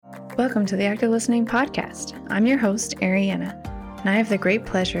Welcome to the Active Listening Podcast. I'm your host, Ariana, and I have the great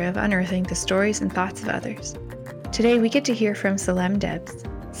pleasure of unearthing the stories and thoughts of others. Today we get to hear from Salem Debs.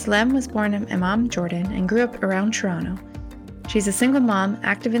 Salem was born in Amman, Jordan, and grew up around Toronto. She's a single mom,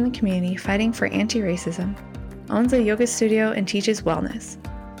 active in the community, fighting for anti-racism, owns a yoga studio, and teaches wellness.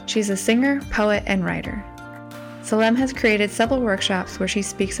 She's a singer, poet, and writer. Salem has created several workshops where she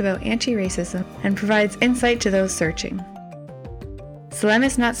speaks about anti-racism and provides insight to those searching. Salem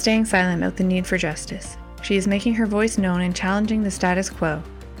is not staying silent about the need for justice. She is making her voice known and challenging the status quo.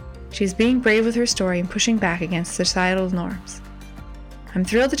 She is being brave with her story and pushing back against societal norms. I'm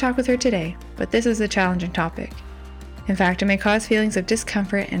thrilled to talk with her today, but this is a challenging topic. In fact, it may cause feelings of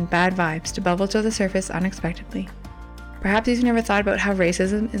discomfort and bad vibes to bubble to the surface unexpectedly. Perhaps you've never thought about how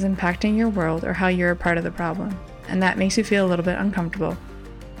racism is impacting your world or how you're a part of the problem, and that makes you feel a little bit uncomfortable.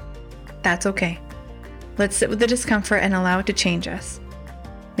 That's okay. Let's sit with the discomfort and allow it to change us.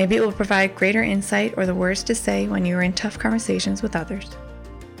 Maybe it will provide greater insight or the words to say when you are in tough conversations with others.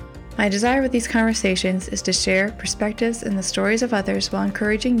 My desire with these conversations is to share perspectives and the stories of others while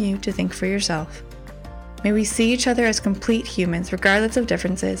encouraging you to think for yourself. May we see each other as complete humans regardless of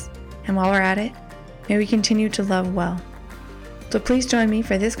differences, and while we're at it, may we continue to love well. So please join me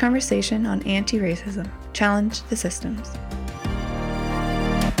for this conversation on anti-racism. Challenge the systems.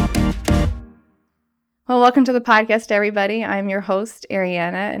 Well, welcome to the podcast, everybody. I'm your host,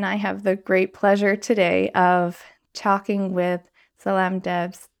 Ariana, and I have the great pleasure today of talking with Salem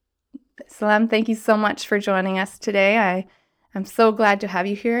Debs. Salem, thank you so much for joining us today. I am so glad to have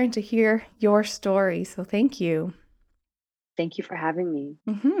you here and to hear your story, so thank you. Thank you for having me.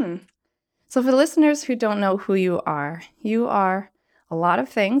 So for the listeners who don't know who you are a lot of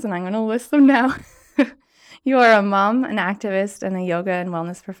things, and I'm going to list them now. You are a mom, an activist, and a yoga and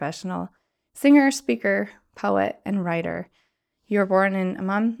wellness professional, singer, speaker, poet, and writer. You were born in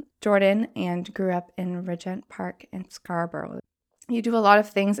Amman, Jordan, and grew up in Regent Park in Scarborough. You do a lot of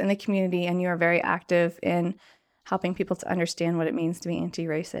things in the community, and you are very active in helping people to understand what it means to be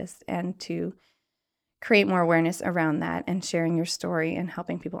anti-racist and to create more awareness around that and sharing your story and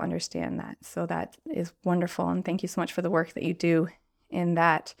helping people understand that. So that is wonderful, and thank you so much for the work that you do in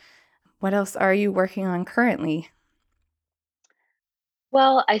that. What else are you working on currently?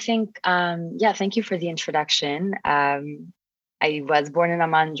 Well, I think, thank you for the introduction. I was born in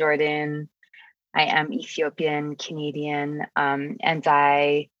Amman, Jordan. I am Ethiopian, Canadian, and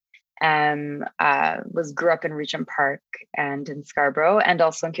I grew up in Regent Park and in Scarborough, and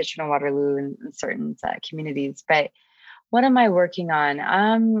also in Kitchener-Waterloo and in certain communities. But what am I working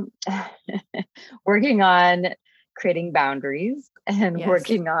on? Working on creating boundaries and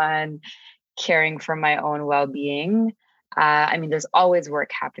working on caring for my own well-being. There's always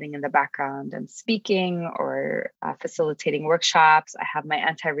work happening in the background. I'm speaking or facilitating workshops. I have my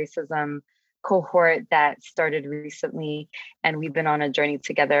anti-racism cohort that started recently, and we've been on a journey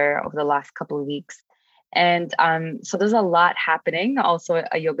together over the last couple of weeks. And so there's a lot happening. Also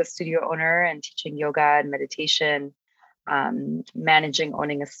a yoga studio owner and teaching yoga and meditation,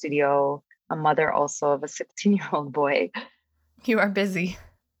 owning a studio, a mother also of a 16-year-old boy. You are busy.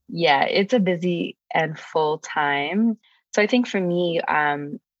 Yeah, it's a busy and full time. So I think for me,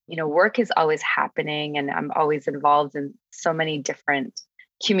 work is always happening, and I'm always involved in so many different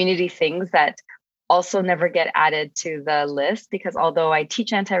community things that also never get added to the list, because although I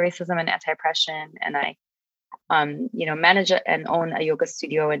teach anti-racism and anti-oppression, and I, manage and own a yoga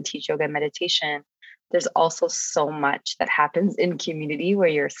studio and teach yoga and meditation, there's also so much that happens in community where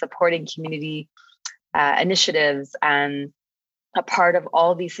you're supporting community initiatives, and a part of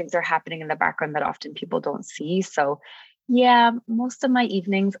all these things are happening in the background that often people don't see. So yeah, most of my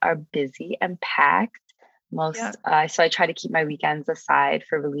evenings are busy and packed. So I try to keep my weekends aside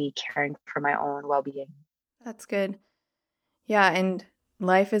for really caring for my own well-being. That's good. Yeah, and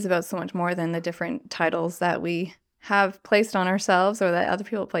life is about so much more than the different titles that we have placed on ourselves or that other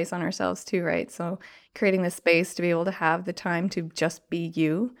people place on ourselves too, right? So creating the space to be able to have the time to just be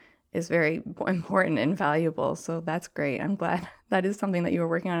you is very important and valuable. So that's great. I'm glad that is something that you were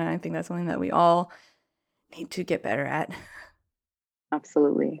working on, and I think that's something that we all need to get better at.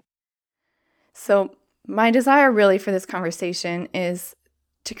 Absolutely. So my desire really for this conversation is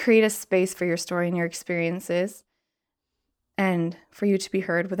to create a space for your story and your experiences, and for you to be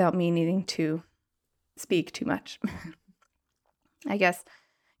heard without me needing to speak too much. I guess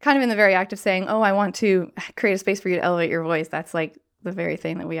kind of in the very act of saying, oh, I want to create a space for you to elevate your voice. That's like the very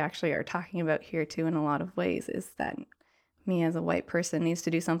thing that we actually are talking about here too in a lot of ways, is that me as a white person needs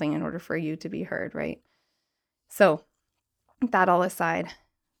to do something in order for you to be heard, right? So that all aside,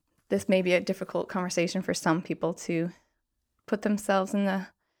 this may be a difficult conversation for some people to put themselves in the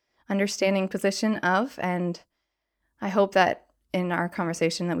understanding position of, and I hope that in our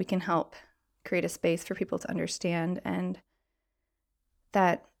conversation that we can help create a space for people to understand, and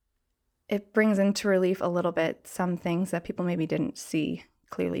that it brings into relief a little bit some things that people maybe didn't see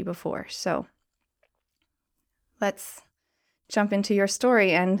clearly before. So let's jump into your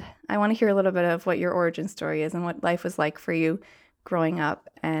story, and I want to hear a little bit of what your origin story is and what life was like for you growing up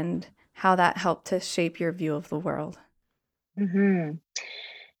and how that helped to shape your view of the world. Mm-hmm.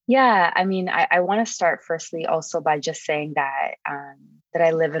 Yeah, I mean, I want to start firstly also by just saying that that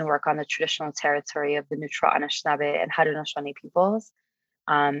I live and work on the traditional territory of the neutral Anishinaabe and Haudenosaunee peoples.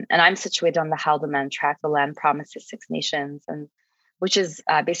 And I'm situated on the Haldimand Tract, the land promised to Six Nations, and which is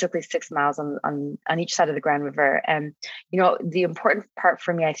basically 6 miles on each side of the Grand River. And, the important part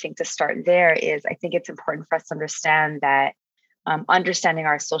for me, I think, to start there is I think it's important for us to understand that understanding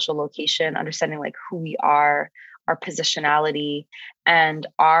our social location, understanding like who we are, our positionality, and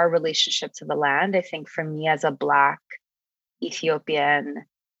our relationship to the land. I think for me as a Black Ethiopian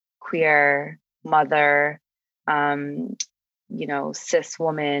queer mother, cis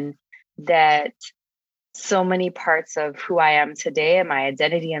woman, that so many parts of who I am today and my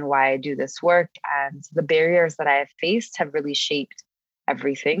identity and why I do this work and the barriers that I have faced have really shaped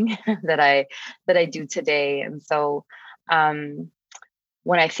everything that I do today. And so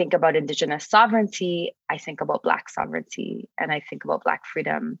when I think about Indigenous sovereignty, I think about Black sovereignty and I think about Black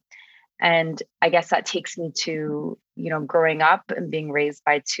freedom. And I guess that takes me to, growing up and being raised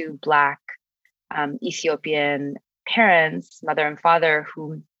by two Black Ethiopian parents, mother and father,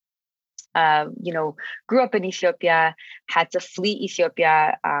 who, grew up in Ethiopia, had to flee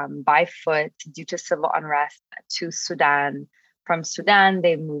Ethiopia by foot due to civil unrest to Sudan. From Sudan,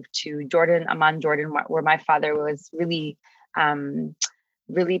 they moved to Jordan, Amman, Jordan, where my father was really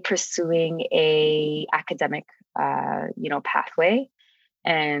pursuing a academic, pathway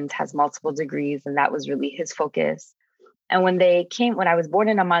and has multiple degrees. And that was really his focus. And when I was born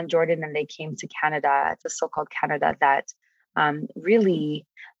in Amman, Jordan, and they came to Canada, the so-called Canada, that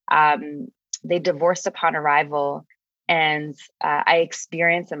they divorced upon arrival. And I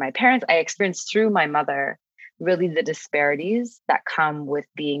experienced through my mother, really the disparities that come with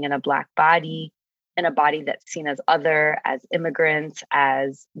being in a Black body, in a body that's seen as other, as immigrant,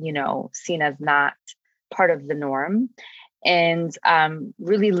 as, seen as not part of the norm. And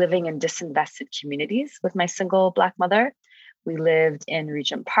really living in disinvested communities with my single Black mother. We lived in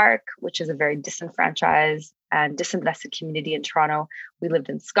Regent Park, which is a very disenfranchised and disinvested community in Toronto. We lived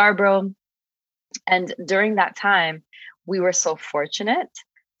in Scarborough. And during that time, we were so fortunate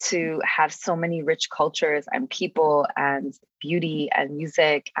to have so many rich cultures and people and beauty and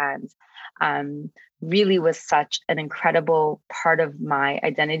music, and really was such an incredible part of my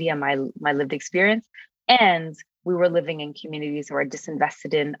identity and my lived experience. And we were living in communities who are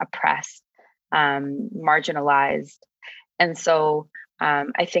disinvested in, oppressed, marginalized. And so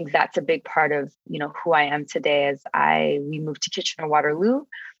I think that's a big part of, who I am today. As we moved to Kitchener-Waterloo,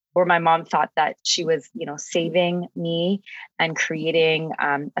 where my mom thought that she was, saving me and creating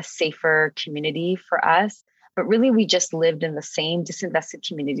a safer community for us. But really, we just lived in the same disinvested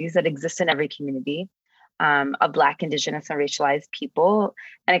communities that exist in every community of Black, Indigenous, and racialized people,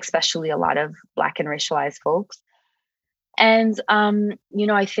 and especially a lot of Black and racialized folks. And,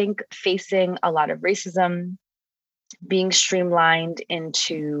 I think facing a lot of racism, being streamlined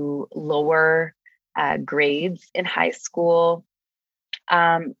into lower grades in high school,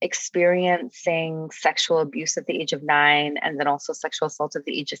 experiencing sexual abuse at the age of 9, and then also sexual assault at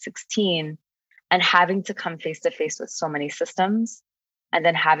the age of 16, and having to come face to face with so many systems, and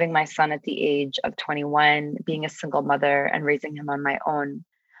then having my son at the age of 21, being a single mother and raising him on my own,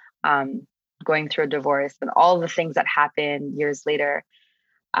 going through a divorce and all the things that happen years later.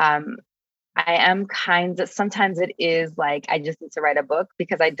 I am sometimes it is like, I just need to write a book,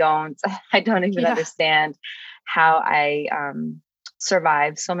 because I don't even understand how I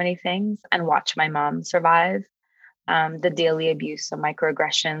survive so many things and watch my mom survive the daily abuse of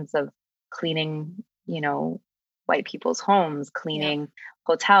microaggressions of cleaning, white people's homes, cleaning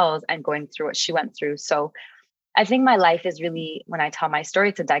hotels, and going through what she went through. So I think my life is really, when I tell my story,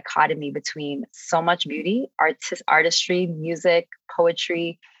 it's a dichotomy between so much beauty, artistry, music,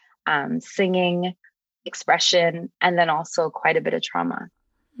 poetry, singing, expression, and then also quite a bit of trauma.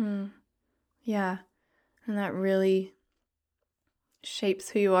 Yeah. And that really shapes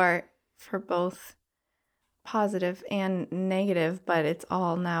who you are for both positive and negative, but it's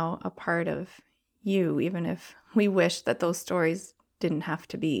all now a part of you, even if we wish that those stories didn't have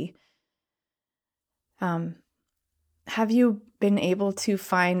to be. Have you been able to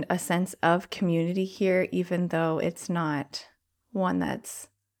find a sense of community here, even though it's not one that's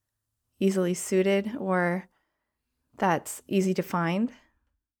easily suited or that's easy to find?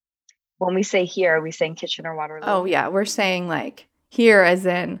 When we say here, are we saying Kitchener-Waterloo? Oh, yeah. We're saying like here as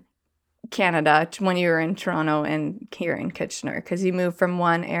in Canada when you were in Toronto and here in Kitchener, because you moved from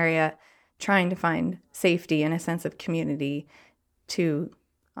one area trying to find safety and a sense of community to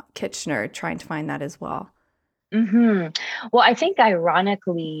Kitchener trying to find that as well. Well, I think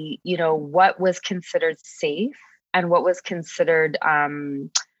ironically, what was considered safe and what was considered, a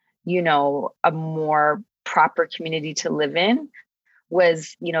more proper community to live in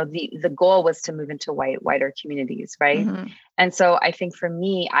was, the goal was to move into whiter communities, right? Mm-hmm. And so I think for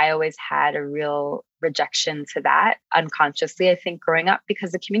me, I always had a real rejection to that unconsciously, I think, growing up,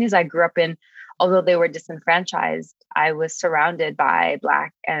 because the communities I grew up in, although they were disenfranchised, I was surrounded by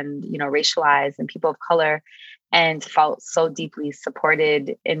Black and, racialized and people of color, and felt so deeply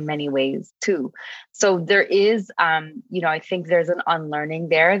supported in many ways too. So there is, I think there's an unlearning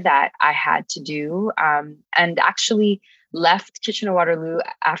there that I had to do, and actually left Kitchener-Waterloo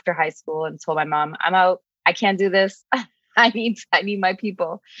after high school and told my mom, I'm out. I can't do this. I need my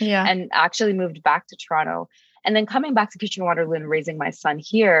people. Yeah. And actually moved back to Toronto. And then coming back to Kitchener-Waterloo and raising my son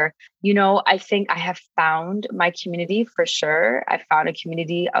here, I think I have found my community for sure. I found a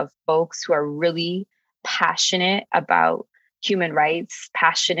community of folks who are really passionate about human rights,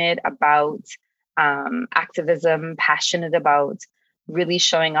 passionate about activism, passionate about really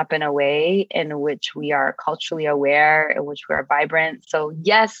showing up in a way in which we are culturally aware, in which we are vibrant. So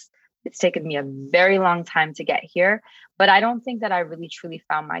yes, it's taken me a very long time to get here, but I don't think that I really truly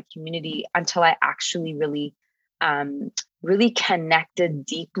found my community until I actually really, really connected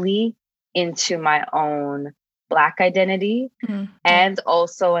deeply into my own Black identity. Mm-hmm. And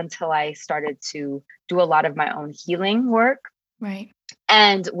also until I started to do a lot of my own healing work. Right.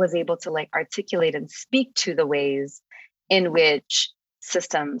 And was able to articulate and speak to the ways in which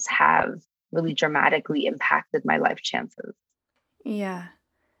systems have really dramatically impacted my life chances. Yeah.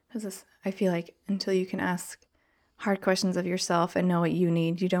 Because I feel like until you can ask hard questions of yourself and know what you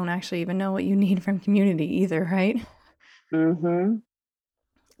need, you don't actually even know what you need from community either, right? Mm-hmm.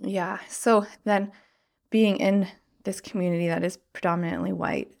 Yeah. So then being in this community that is predominantly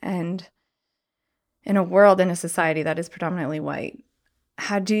white and in a world, in a society that is predominantly white,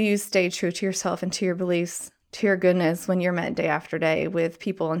 how do you stay true to yourself and to your beliefs, to your goodness, when you're met day after day with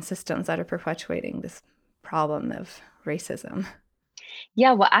people and systems that are perpetuating this problem of racism?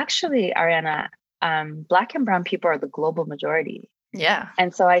 Yeah, well, actually, Ariana, Black and brown people are the global majority. Yeah.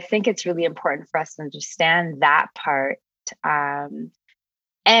 And so I think it's really important for us to understand that part.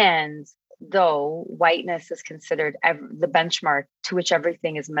 And though whiteness is considered the benchmark to which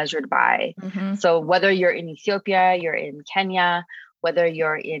everything is measured by. Mm-hmm. So whether you're in Ethiopia, you're in Kenya, whether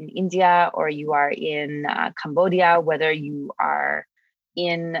you're in India or you are in Cambodia, whether you are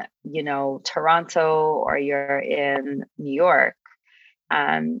in, Toronto or you're in New York,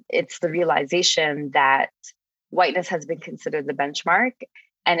 it's the realization that whiteness has been considered the benchmark,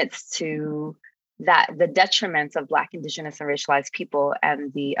 and it's to that the detriment of Black, Indigenous, and racialized people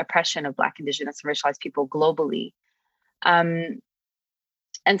and the oppression of Black, Indigenous, and racialized people globally. And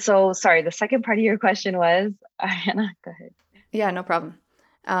so, sorry, the second part of your question was, Ariana, go ahead. Yeah, no problem.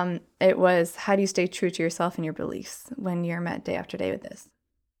 It was, how do you stay true to yourself and your beliefs when you're met day after day with this?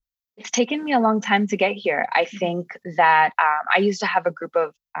 It's taken me a long time to get here. I think that I used to have a group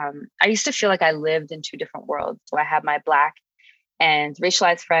of, I used to feel like I lived in two different worlds. So I had my Black and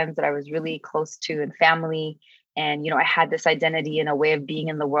racialized friends that I was really close to and family. And, I had this identity and a way of being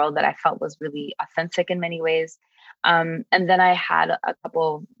in the world that I felt was really authentic in many ways. And then I had a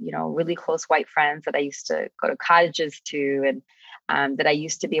couple, really close white friends that I used to go to cottages to and that I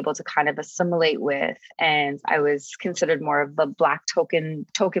used to be able to kind of assimilate with. And I was considered more of the Black token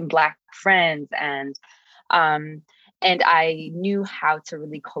Black friends. And I knew how to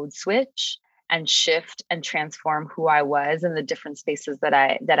really code switch and shift and transform who I was in the different spaces that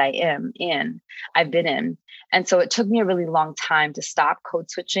I've been in. And so it took me a really long time to stop code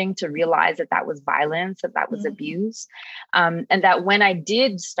switching, to realize that that was violence, that was abuse. And that when I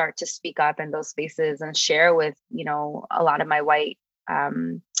did start to speak up in those spaces and share with, a lot of my white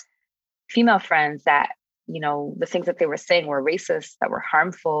female friends that, the things that they were saying were racist, that were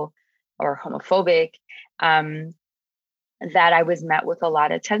harmful or homophobic, that I was met with a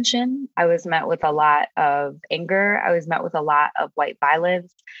lot of tension. I was met with a lot of anger. I was met with a lot of white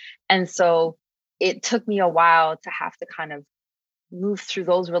violence. And so it took me a while to have to kind of move through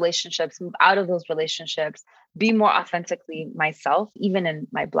those relationships, move out of those relationships, be more authentically myself, even in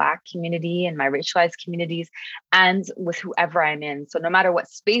my Black community and my racialized communities, and with whoever I'm in. So no matter what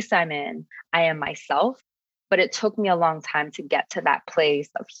space I'm in, I am myself. But it took me a long time to get to that place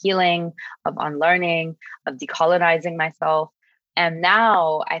of healing, of unlearning, of decolonizing myself. And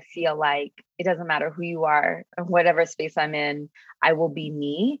now I feel like it doesn't matter who you are, whatever space I'm in, I will be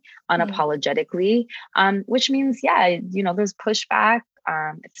me unapologetically. Which means, yeah, there's pushback.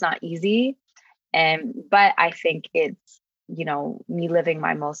 It's not easy. But I think it's, me living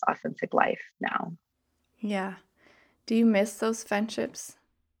my most authentic life now. Yeah. Do you miss those friendships?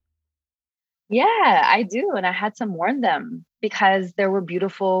 Yeah, I do. And I had to mourn them because there were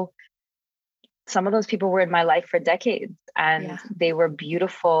beautiful, some of those people were in my life for decades, and they were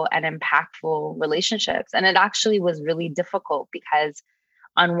beautiful and impactful relationships. And it actually was really difficult because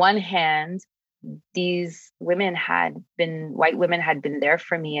on one hand, these white women had been there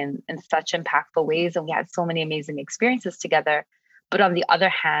for me in such impactful ways. And we had so many amazing experiences together. But on the other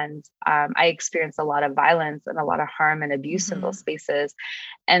hand, I experienced a lot of violence and a lot of harm and abuse in those spaces.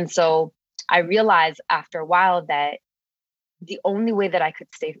 And so I realized after a while that the only way that I could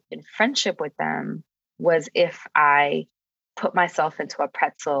stay in friendship with them was if I put myself into a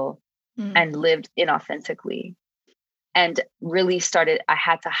pretzel and lived inauthentically. And really I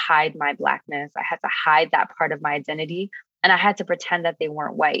had to hide my Blackness. I had to hide that part of my identity. And I had to pretend that they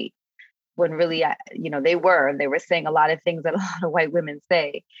weren't white when really, they were saying a lot of things that a lot of white women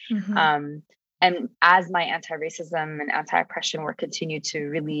say. And as my anti-racism and anti-oppression work continued to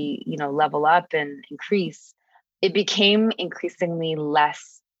really, level up and increase, it became increasingly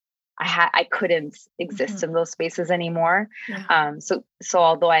less. I couldn't exist in those spaces anymore. So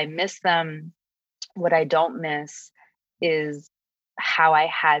although I miss them, what I don't miss is how I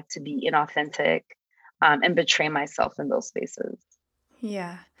had to be inauthentic and betray myself in those spaces.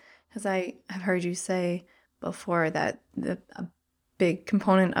 Yeah, because I have heard you say before that a big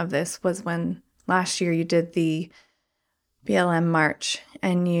component of this was when last year you did the BLM march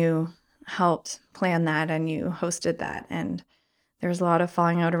and you helped plan that and you hosted that. And there was a lot of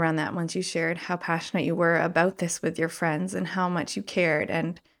falling out around that once you shared how passionate you were about this with your friends and how much you cared,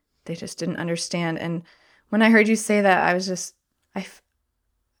 and they just didn't understand. And when I heard you say that, I was just,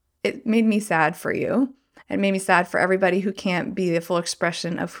 it made me sad for you. It made me sad for everybody who can't be the full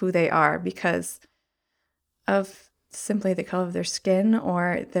expression of who they are because of simply the color of their skin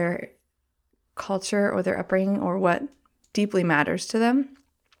or their culture or their upbringing or what deeply matters to them.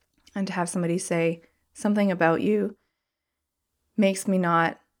 And to have somebody say something about you makes me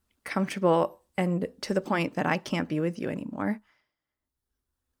not comfortable and to the point that I can't be with you anymore.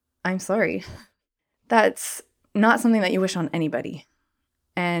 I'm sorry. That's not something that you wish on anybody.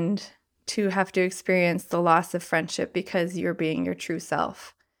 And to have to experience the loss of friendship because you're being your true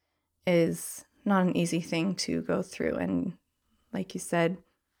self is not an easy thing to go through. And like you said,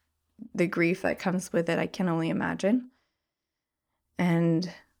 the grief that comes with it, I can only imagine.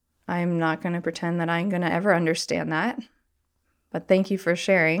 And I'm not going to pretend that I'm going to ever understand that. But thank you for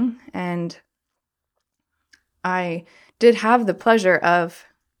sharing. And I did have the pleasure of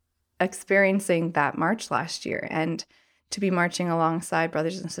experiencing that march last year and to be marching alongside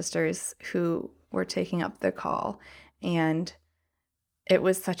brothers and sisters who were taking up the call. And it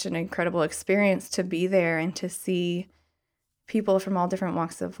was such an incredible experience to be there and to see people from all different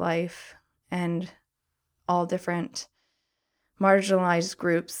walks of life and all different marginalized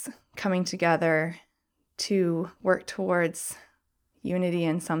groups coming together to work towards unity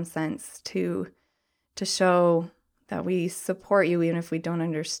in some sense, to show that we support you even if we don't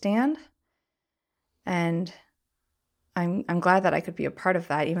understand. And I'm glad that I could be a part of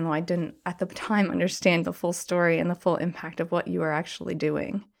that, even though I didn't at the time understand the full story and the full impact of what you are actually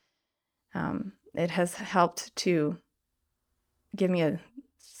doing. It has helped to give me a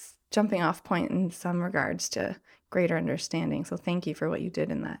jumping off point in some regards to greater understanding. So thank you for what you did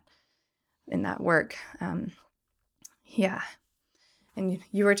in that work. Yeah. And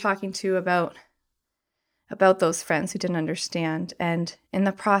you were talking too about those friends who didn't understand, and in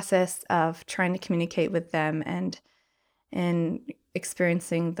the process of trying to communicate with them and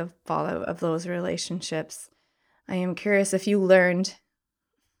experiencing the fallout of those relationships, I am curious if you learned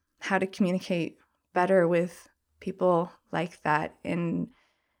how to communicate better with people like that in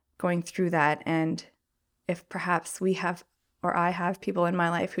going through that, and if perhaps we have, or I have people in my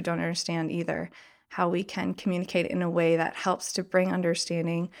life who don't understand either, how we can communicate in a way that helps to bring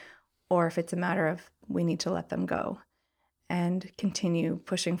understanding, or if it's a matter of we need to let them go and continue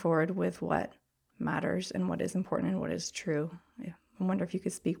pushing forward with what matters and what is important and what is true. I wonder if you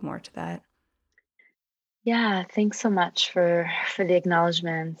could speak more to that. Yeah, thanks so much for the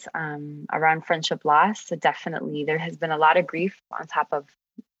acknowledgement around friendship loss. So definitely, there has been a lot of grief on top of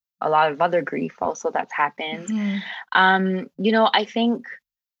a lot of other grief also that's happened.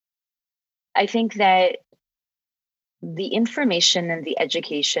 I think that the information and the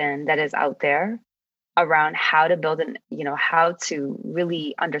education that is out there around how to build how to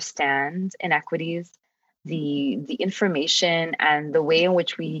really understand inequities, the information and the way in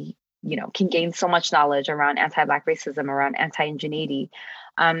which we, can gain so much knowledge around anti-Black racism, around anti-ingenuity.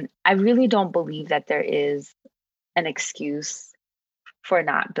 I really don't believe that there is an excuse for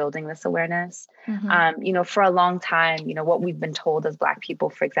not building this awareness. For a long time, what we've been told as Black people,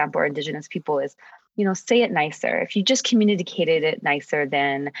 for example, or Indigenous people is, say it nicer. If you just communicated it nicer,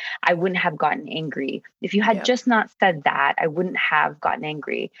 then I wouldn't have gotten angry. If you had just not said that, I wouldn't have gotten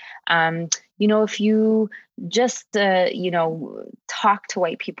angry. If you just, talk to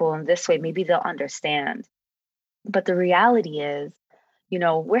white people in this way, maybe they'll understand. But the reality is,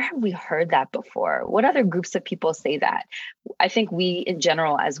 where have we heard that before? What other groups of people say that? I think we, in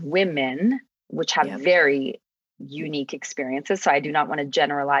general, as women, which have very unique experiences, so I do not want to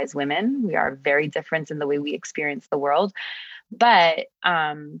generalize women. We are very different in the way we experience the world. But,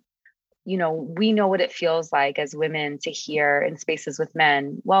 we know what it feels like as women to hear in spaces with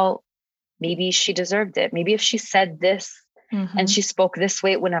men, well, maybe she deserved it. Maybe if she said this, and she spoke this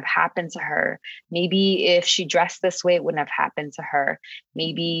way, it wouldn't have happened to her. Maybe if she dressed this way, it wouldn't have happened to her.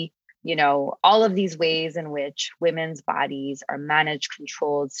 Maybe, all of these ways in which women's bodies are managed,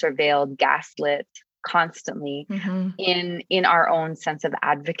 controlled, surveilled, gaslit constantly in our own sense of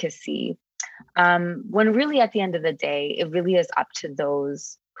advocacy. When really at the end of the day, it really is up to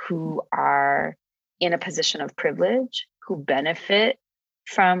those who are in a position of privilege, who benefit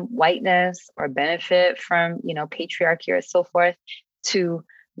from whiteness or benefit from, patriarchy or so forth, to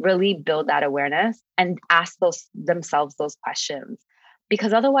really build that awareness and ask themselves those questions.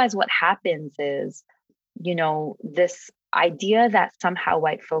 Because otherwise what happens is, this idea that somehow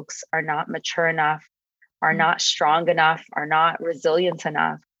white folks are not mature enough, are not strong enough, are not resilient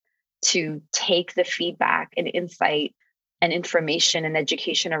enough to take the feedback and insight and information and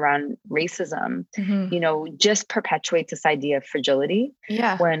education around racism, just perpetuates this idea of fragility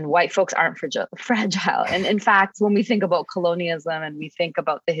when white folks aren't fragile. And in fact, when we think about colonialism and we think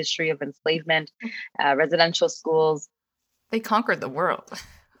about the history of enslavement, residential schools, they conquered the world.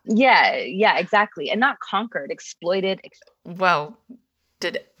 Yeah, exactly. And not conquered, exploited. Well,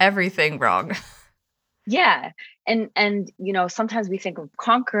 did everything wrong. Yeah. And, sometimes we think of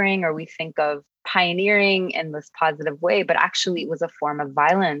conquering or we think of pioneering in this positive way, but actually it was a form of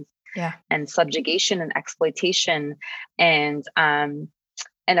violence and subjugation and exploitation and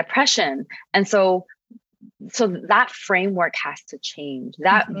oppression. And so that framework has to change.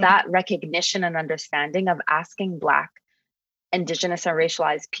 That recognition and understanding of asking Black, Indigenous, and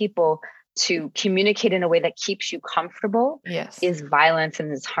racialized people to communicate in a way that keeps you comfortable is violence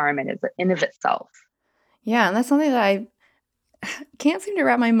and is harm in of itself. Yeah, and that's something that I can't seem to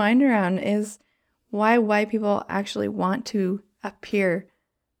wrap my mind around, is why white people actually want to appear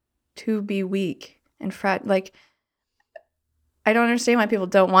to be weak and like, I don't understand why people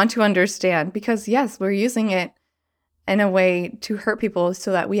don't want to understand, because yes, we're using it in a way to hurt people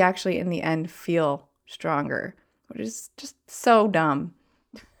so that we actually in the end feel stronger, which is just so dumb.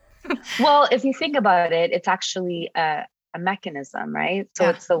 Well, if you think about it, it's actually a mechanism, right? So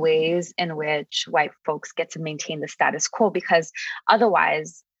it's the ways in which white folks get to maintain the status quo, because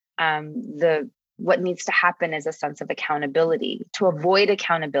otherwise what needs to happen is a sense of accountability. To avoid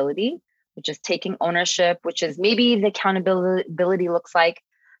accountability, which is taking ownership, which is maybe the accountability looks like,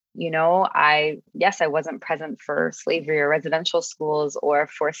 I wasn't present for slavery or residential schools or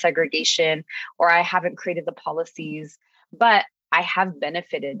for segregation, or I haven't created the policies, but I have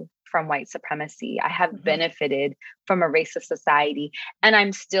benefited from white supremacy. I have benefited from a racist society, and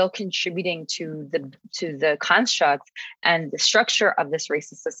I'm still contributing to the construct and the structure of this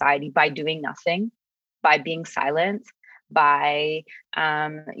racist society by doing nothing, by being silent, by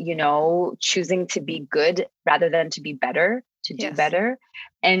choosing to be good rather than to be better, to do better.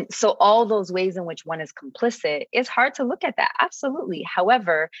 And so all those ways in which one is complicit, it's hard to look at that. Absolutely.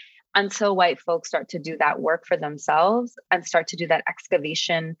 However, until white folks start to do that work for themselves and start to do that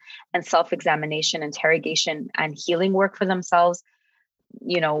excavation and self-examination, interrogation, and healing work for themselves,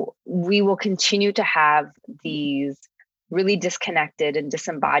 we will continue to have these really disconnected and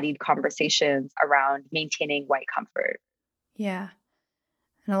disembodied conversations around maintaining white comfort. Yeah.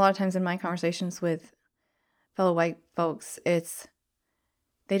 And a lot of times in my conversations with fellow white folks,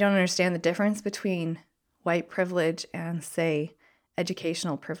 they don't understand the difference between white privilege and, say,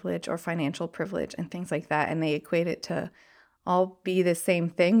 educational privilege or financial privilege and things like that. And they equate it to all be the same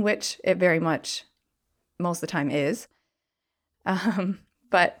thing, which it very much most of the time is.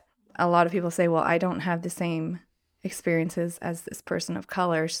 But a lot of people say, well, I don't have the same experiences as this person of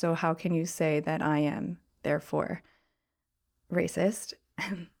color, so how can you say that I am, therefore, racist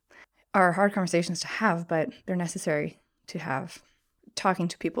are hard conversations to have, but they're necessary to have. Talking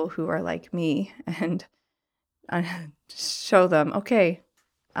to people who are like me and show them, okay,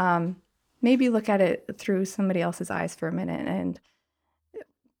 maybe look at it through somebody else's eyes for a minute and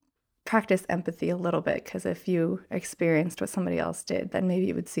practice empathy a little bit, because if you experienced what somebody else did, then maybe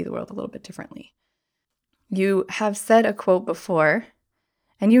you would see the world a little bit differently. You have said a quote before,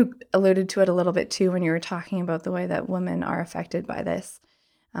 and you alluded to it a little bit too when you were talking about the way that women are affected by this.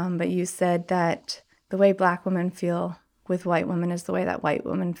 But you said that the way Black women feel with white women is the way that white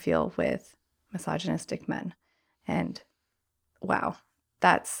women feel with misogynistic men. And wow,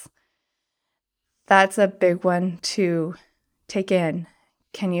 that's a big one to take in.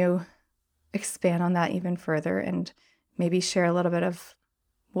 Can you expand on that even further and maybe share a little bit of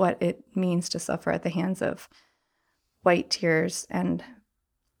what it means to suffer at the hands of white tears, and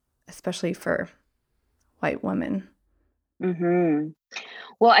especially for white women? Mm-hmm.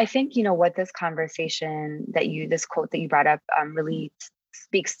 Well, I think, what this this quote that you brought up really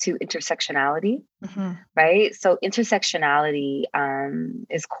speaks to intersectionality, right? So intersectionality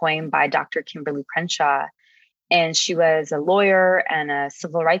is coined by Dr. Kimberly Crenshaw, and she was a lawyer and a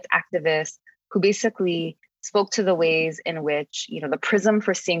civil rights activist who basically spoke to the ways in which, the prism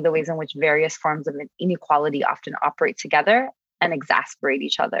for seeing the ways in which various forms of inequality often operate together and exasperate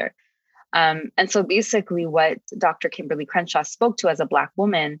each other. And so basically what Dr. Kimberly Crenshaw spoke to as a Black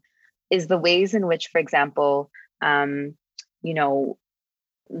woman is the ways in which, for example, the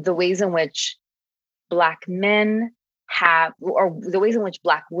ways in which Black men have, or the ways in which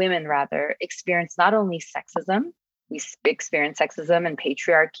Black women rather experience not only sexism, we experience sexism and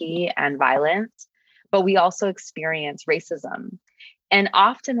patriarchy and violence, but we also experience racism. And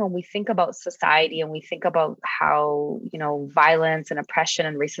often when we think about society and we think about how, violence and oppression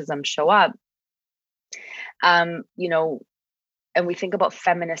and racism show up, and we think about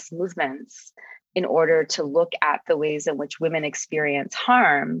feminist movements in order to look at the ways in which women experience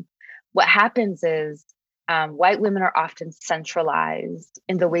harm, what happens is white women are often centralized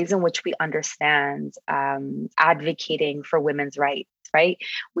in the ways in which we understand advocating for women's rights, right?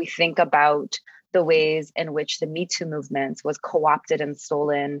 We think about the ways in which the Me Too movement was co-opted and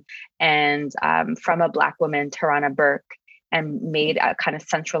stolen and from a Black woman, Tarana Burke, and made a kind of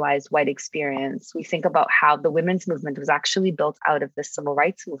centralized white experience. We think about how the women's movement was actually built out of the civil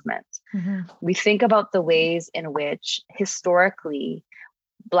rights movement. Mm-hmm. We think about the ways in which historically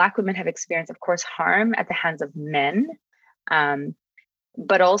Black women have experienced, of course, harm at the hands of men,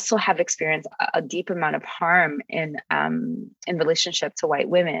 but also have experienced a deep amount of harm in relationship to white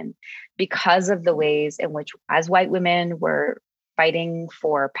women because of the ways in which, as white women were fighting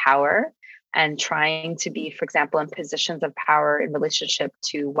for power and trying to be, for example, in positions of power in relationship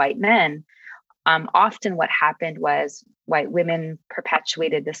to white men, often what happened was white women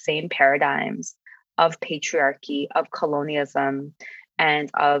perpetuated the same paradigms of patriarchy, of colonialism,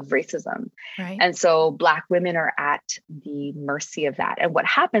 and of racism. Right. And so Black women are at the mercy of that. And what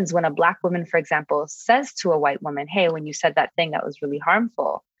happens when a Black woman, for example, says to a white woman, hey, when you said that thing that was really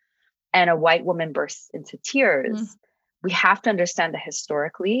harmful, and a white woman bursts into tears, we have to understand that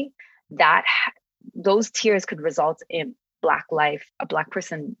historically, that those tears could result in Black life, a Black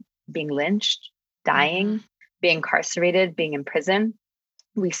person being lynched, dying, being incarcerated, being in prison.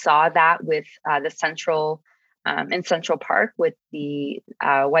 We saw that with in Central Park with the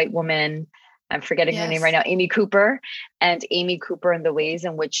white woman, I'm forgetting her name right now, Amy Cooper, and the ways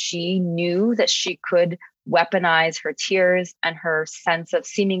in which she knew that she could weaponize her tears and her sense of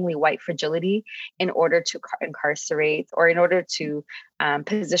seemingly white fragility in order to incarcerate or in order to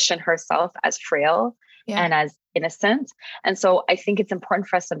position herself as frail and as innocent. And so I think it's important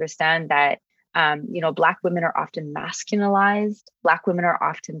for us to understand that Black women are often masculinized. Black women are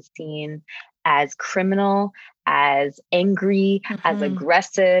often seen as criminal, as angry, as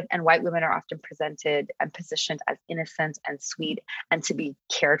aggressive, and white women are often presented and positioned as innocent and sweet and to be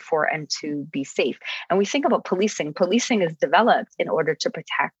cared for and to be safe. And we think about policing. Policing is developed in order to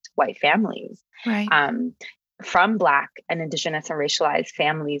protect white families. Right. From Black and Indigenous and racialized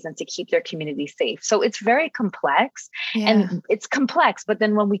families and to keep their community safe. So it's very complex and it's complex. But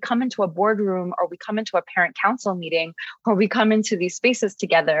then when we come into a boardroom or we come into a parent council meeting or we come into these spaces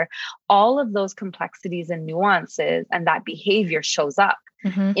together, all of those complexities and nuances and that behavior shows up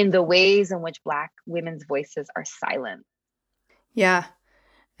in the ways in which Black women's voices are silent. Yeah.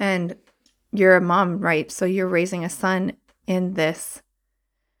 And you're a mom, right? So you're raising a son in this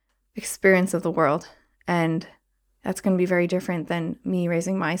experience of the world. And that's going to be very different than me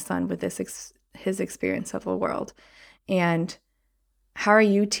raising my son with this his experience of the world. And how are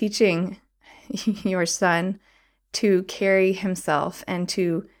you teaching your son to carry himself and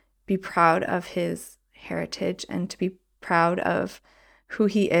to be proud of his heritage and to be proud of who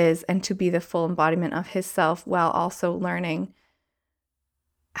he is and to be the full embodiment of his self, while also learning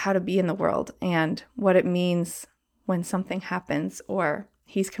how to be in the world and what it means when something happens or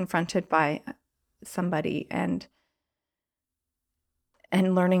he's confronted by somebody, and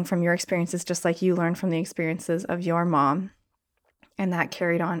learning from your experiences just like you learned from the experiences of your mom, and that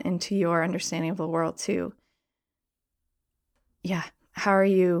carried on into your understanding of the world too. Yeah. How are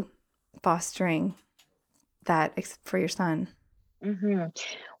you fostering that for your son? Mm-hmm.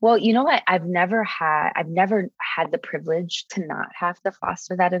 Well, you know what? I've never had the privilege to not have to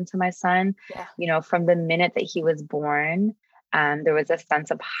foster that into my son. Yeah. You know, from the minute that he was born, there was a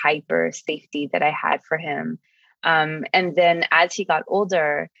sense of hyper safety that I had for him. And then as he got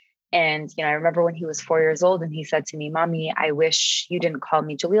older, and I remember when he was 4 years old, and he said to me, "Mommy, I wish you didn't call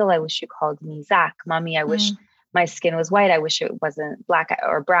me Jaleel. I wish you called me Zach. Mommy, I wish my skin was white. I wish it wasn't black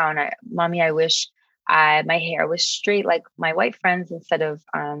or brown. Mommy, I wish my hair was straight like my white friends instead of,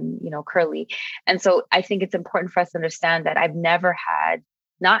 curly." And so I think it's important for us to understand that I've never had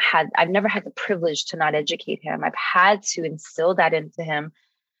the privilege to not educate him. I've had to instill that into him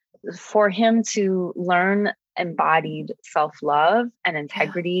for him to learn embodied self-love and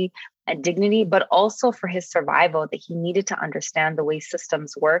integrity and dignity, but also for his survival, that he needed to understand the way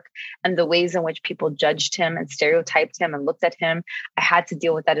systems work and the ways in which people judged him and stereotyped him and looked at him. I had to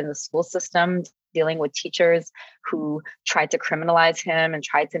deal with that in the school system, dealing with teachers who tried to criminalize him and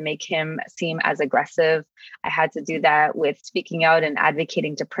tried to make him seem as aggressive. I had to do that with speaking out and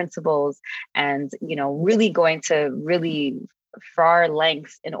advocating to principals and, really going to really far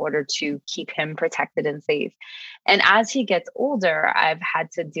lengths in order to keep him protected and safe. And as he gets older, I've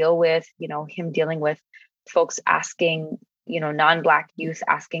had to deal with, him dealing with folks asking, non-Black youth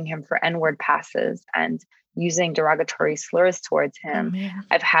asking him for N-word passes and using derogatory slurs towards him.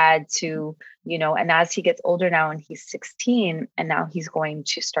 I've had to, and as he gets older now and he's 16 and now he's going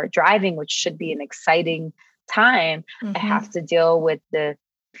to start driving, which should be an exciting time, I have to deal with the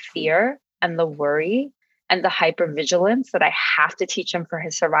fear and the worry and the hypervigilance that I have to teach him for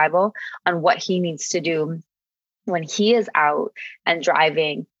his survival on what he needs to do when he is out and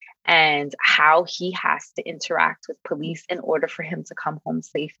driving, and how he has to interact with police in order for him to come home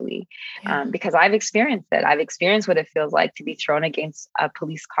safely. Because I've experienced it. I've experienced what it feels like to be thrown against a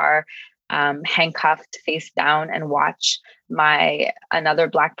police car, handcuffed face down, and watch another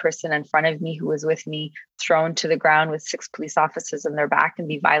Black person in front of me who was with me thrown to the ground with 6 police officers in their back and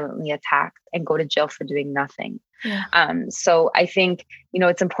be violently attacked and go to jail for doing nothing. So I think,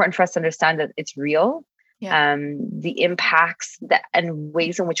 it's important for us to understand that it's real. The impacts and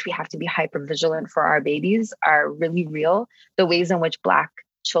ways in which we have to be hyper vigilant for our babies are really real. The ways in which Black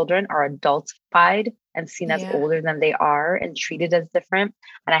children are adultified and seen as older than they are and treated as different.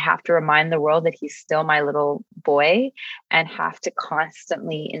 And I have to remind the world that he's still my little boy and have to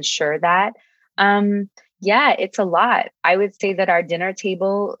constantly ensure that. It's a lot. I would say that our dinner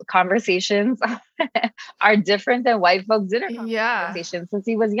table conversations are different than white folks' dinner conversations since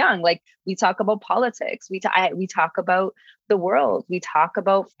he was young. Like, we talk about politics. We talk about the world. We talk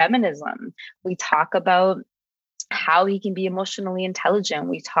about feminism. We talk about how he can be emotionally intelligent.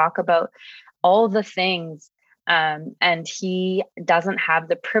 We talk about all the things. And he doesn't have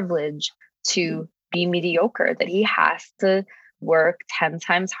the privilege to be mediocre, that he has to work 10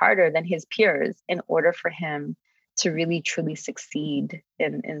 times harder than his peers in order for him to really truly succeed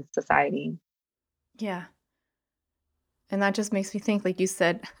in society. Yeah. And that just makes me think, like you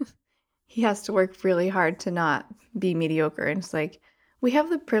said, he has to work really hard to not be mediocre. And it's like, we have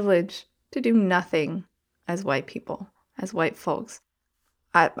the privilege to do nothing as white people, as white folks.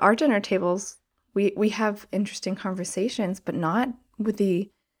 At our dinner tables, we have interesting conversations, but not with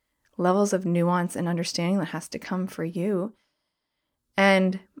the levels of nuance and understanding that has to come for you.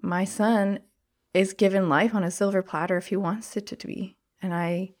 And my son is given life on a silver platter if he wants it to be. And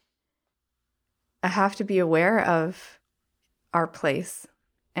I have to be aware of our place.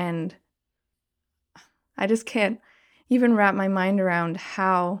 And I just can't even wrap my mind around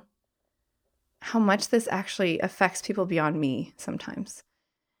how much this actually affects people beyond me sometimes.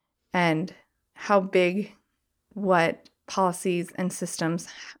 And how big what policies and systems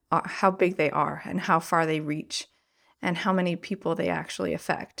are, how big they are and how far they reach, and how many people they actually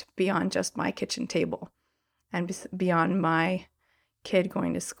affect beyond just my kitchen table and beyond my kid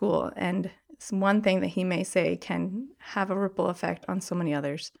going to school. And it's one thing that he may say can have a ripple effect on so many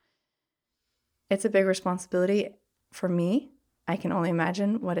others. It's a big responsibility for me. I can only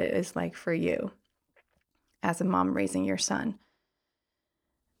imagine what it is like for you as a mom raising your son.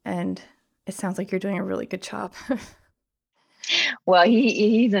 And it sounds like you're doing a really good job. Well,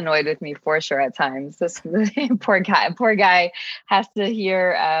 he's annoyed with me for sure at times. This poor guy has to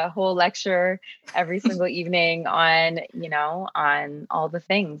hear a whole lecture every single evening on, on all the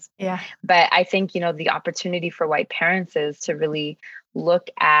things. Yeah. But I think, the opportunity for white parents is to really look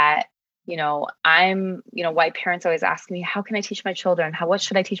at, white parents always ask me, how can I teach my children? What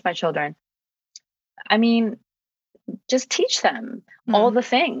should I teach my children? I mean, just teach them all the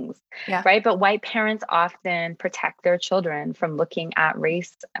things, Yeah. right? But white parents often protect their children from looking at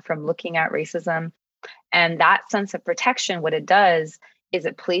race, from looking at racism. And that sense of protection, what it does is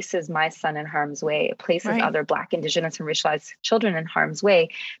it places my son in harm's way. It places Right. other Black, Indigenous, and racialized children in harm's way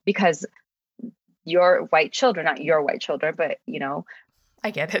because your white children, not your white children, but, I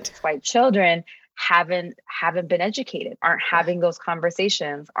get it. white children haven't been educated, aren't having those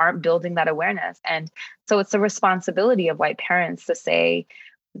conversations, aren't building that awareness. And so it's the responsibility of white parents to say,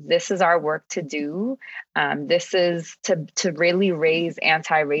 this is our work to do. This is to really raise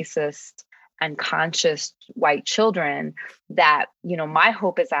anti-racist and conscious white children that, my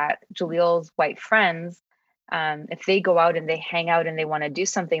hope is that Jalil's white friends, if they go out and they hang out and they want to do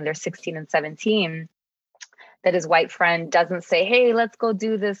something, they're 16 and 17, that his white friend doesn't say, hey, let's go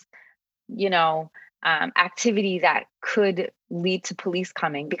do this, activity that could lead to police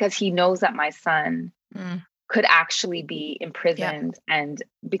coming, because he knows that my son could actually be imprisoned and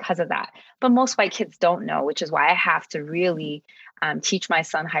because of that. But most white kids don't know, which is why I have to really teach my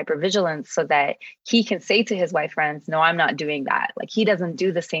son hypervigilance so that he can say to his white friends, no, I'm not doing that. Like, he doesn't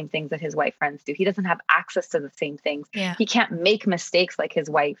do the same things that his white friends do. He doesn't have access to the same things. Yeah. He can't make mistakes like his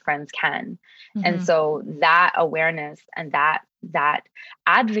white friends can. And so that awareness and that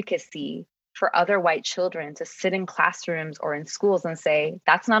advocacy for other white children to sit in classrooms or in schools and say,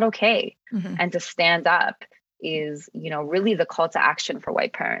 that's not okay. And to stand up is, really the call to action for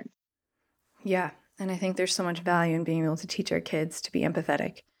white parents. Yeah. And I think there's so much value in being able to teach our kids to be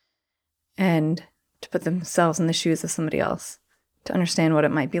empathetic and to put themselves in the shoes of somebody else, to understand what it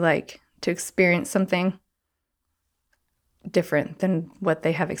might be like to experience something different than what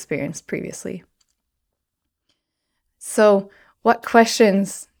they have experienced previously. So, what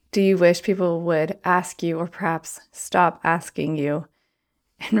questions do you wish people would ask you, or perhaps stop asking you,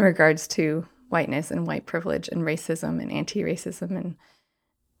 in regards to whiteness and white privilege and racism and anti-racism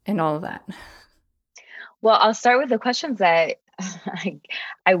and all of that? Well, I'll start with the questions that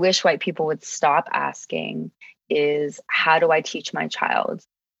I wish white people would stop asking is, how do I teach my child?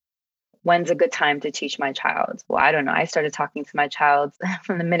 When's a good time to teach my child? Well, I don't know. I started talking to my child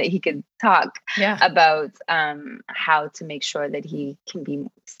from the minute he could talk about how to make sure that he can be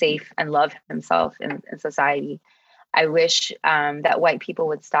safe and love himself in society. I wish that white people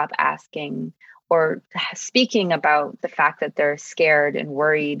would stop asking or speaking about the fact that they're scared and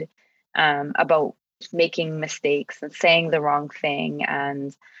worried about making mistakes and saying the wrong thing,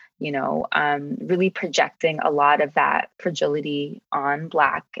 and really projecting a lot of that fragility on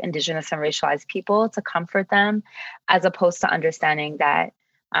Black, Indigenous, and racialized people to comfort them, as opposed to understanding that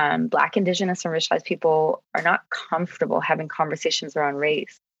Black, Indigenous, and racialized people are not comfortable having conversations around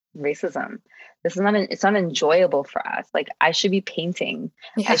race and racism. This is it's not enjoyable for us. Like, I should be painting,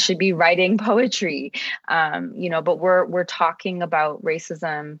 I should be writing poetry, but we're talking about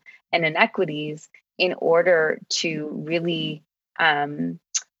racism and inequities in order to really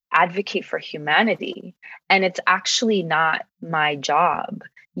advocate for humanity. And it's actually not my job.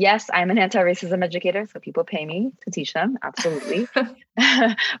 Yes, I'm an anti-racism educator, so people pay me to teach them, absolutely.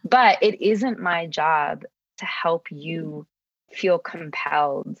 But it isn't my job to help you feel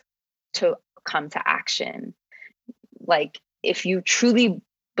compelled to come to action. Like, if you truly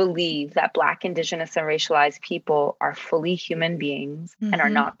believe that Black, Indigenous, and racialized people are fully human beings and are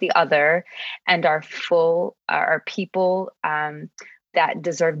not the other, and are people that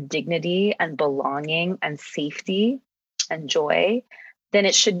deserve dignity and belonging and safety and joy, then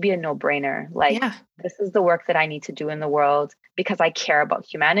it should be a no-brainer. Like, this is the work that I need to do in the world because I care about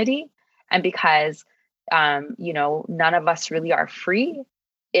humanity, and because none of us really are free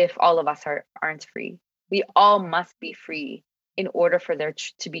if all of us aren't free. We all must be free in order for there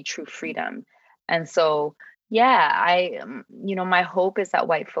to be true freedom. And so, my hope is that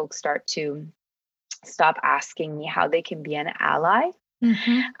white folks start to stop asking me how they can be an ally.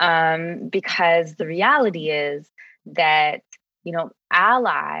 Because the reality is that,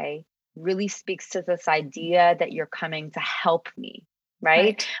 ally really speaks to this idea that you're coming to help me,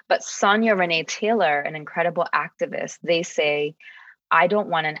 right? But Sonia Renee Taylor, an incredible activist, they say, I don't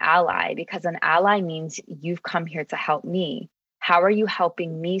want an ally, because an ally means you've come here to help me. How are you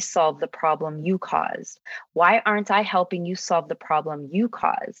helping me solve the problem you caused? Why aren't I helping you solve the problem you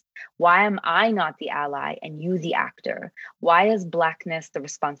caused? Why am I not the ally and you the actor? Why is Blackness the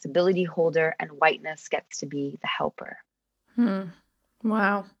responsibility holder and whiteness gets to be the helper?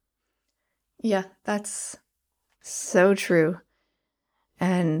 Wow. Yeah, that's so true.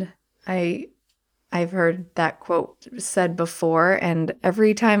 And I've heard that quote said before, and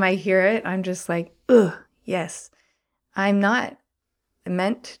every time I hear it, I'm just like, ugh, yes. I'm not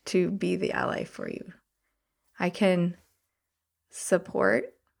meant to be the ally for you. I can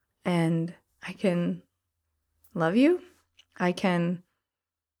support and I can love you. I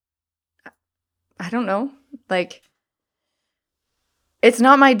don't know, like, it's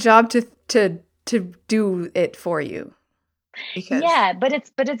not my job to do it for you. Because Yeah, but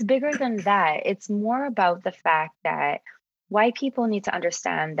it's bigger than that. It's more about the fact that white people need to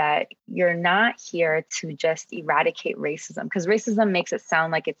understand that you're not here to just eradicate racism, because racism makes it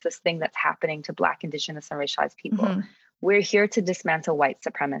sound like it's this thing that's happening to Black, Indigenous, and racialized people. We're here to dismantle white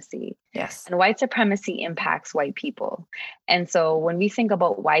supremacy. Yes. And white supremacy impacts white people. And so when we think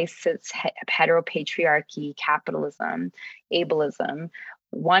about white heteropatriarchy, capitalism, ableism,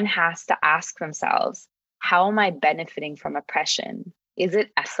 one has to ask themselves, how am I benefiting from oppression? Is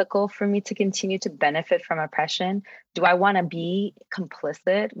it ethical for me to continue to benefit from oppression? Do I want to be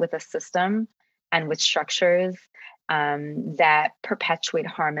complicit with a system and with structures that perpetuate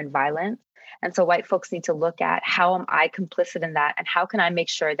harm and violence? And so white folks need to look at, how am I complicit in that? And how can I make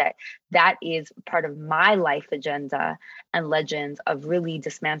sure that that is part of my life agenda and legends of really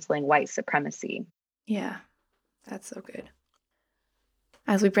dismantling white supremacy? Yeah, that's so good.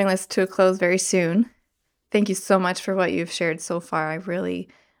 As we bring this to a close very soon, thank you so much for what you've shared so far. I really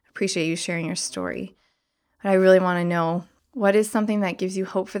appreciate you sharing your story. But I really want to know, what is something that gives you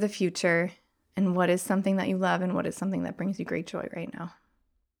hope for the future? And what is something that you love? And what is something that brings you great joy right now?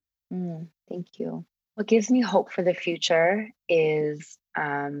 Thank you. What gives me hope for the future is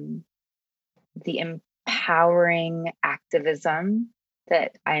the empowering activism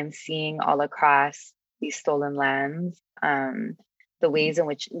that I am seeing all across these stolen lands, the ways in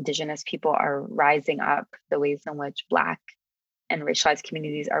which Indigenous people are rising up, the ways in which Black and racialized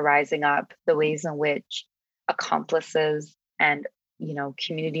communities are rising up, the ways in which accomplices and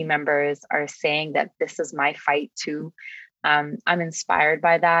community members are saying that this is my fight too. I'm inspired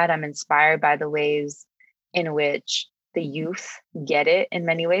by that. I'm inspired by the ways in which the youth get it in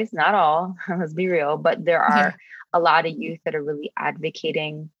many ways, not all, let's be real, but there are a lot of youth that are really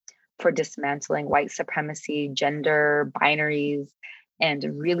advocating for dismantling white supremacy, gender binaries, and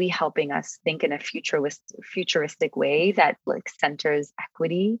really helping us think in a futuristic way that like centers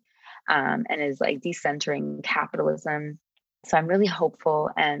equity and is like decentering capitalism. So I'm really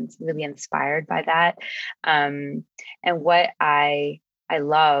hopeful and really inspired by that. And what I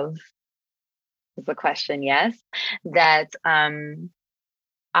love is the question, yes, that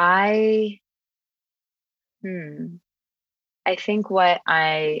I think what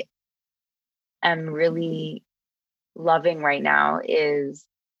I am really loving right now is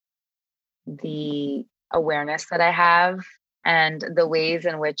the awareness that I have and the ways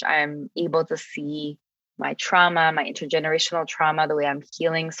in which I'm able to see my trauma, my intergenerational trauma, the way I'm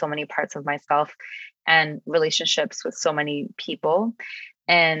healing so many parts of myself and relationships with so many people.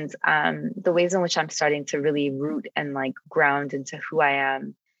 And the ways in which I'm starting to really root and like ground into who I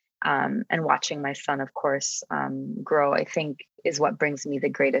am, and watching my son, of course, grow, I think is what brings me the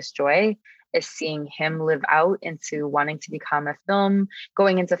greatest joy, is seeing him live out into wanting to become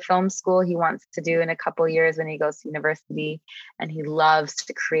going into film school. He wants to do in a couple of years when he goes to university, and he loves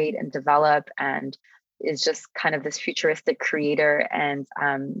to create and develop and is just kind of this futuristic creator and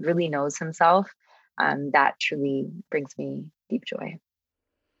really knows himself. That truly brings me deep joy.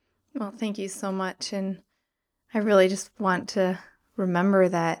 Well, thank you so much. And I really just want to remember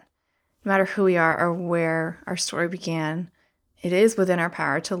that no matter who we are or where our story began, it is within our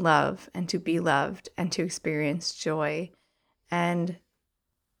power to love and to be loved and to experience joy. And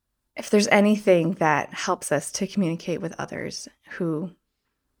if there's anything that helps us to communicate with others who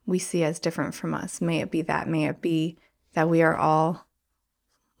we see as different from us, may it be that we are all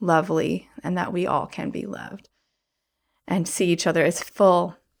lovely and that we all can be loved and see each other as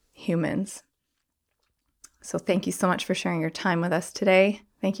full humans. So thank you so much for sharing your time with us today.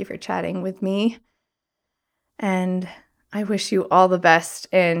 Thank you for chatting with me. And I wish you all the best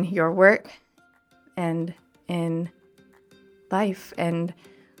in your work and in life and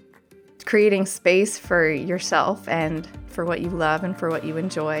creating space for yourself and for what you love and for what you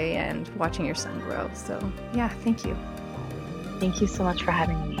enjoy and watching your son grow. So yeah, thank you. Thank you so much for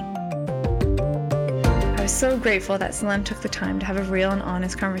having me. I was so grateful that Salem took the time to have a real and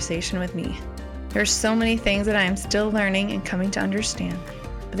honest conversation with me. There are so many things that I am still learning and coming to understand,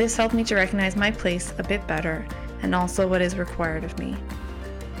 but this helped me to recognize my place a bit better and also what is required of me.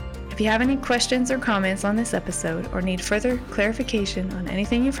 If you have any questions or comments on this episode or need further clarification on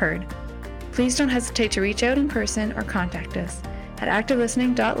anything you've heard, please don't hesitate to reach out in person or contact us at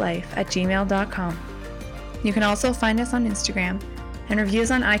activelistening.life@gmail.com. You can also find us on Instagram, and reviews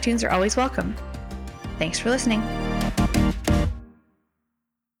on iTunes are always welcome. Thanks for listening.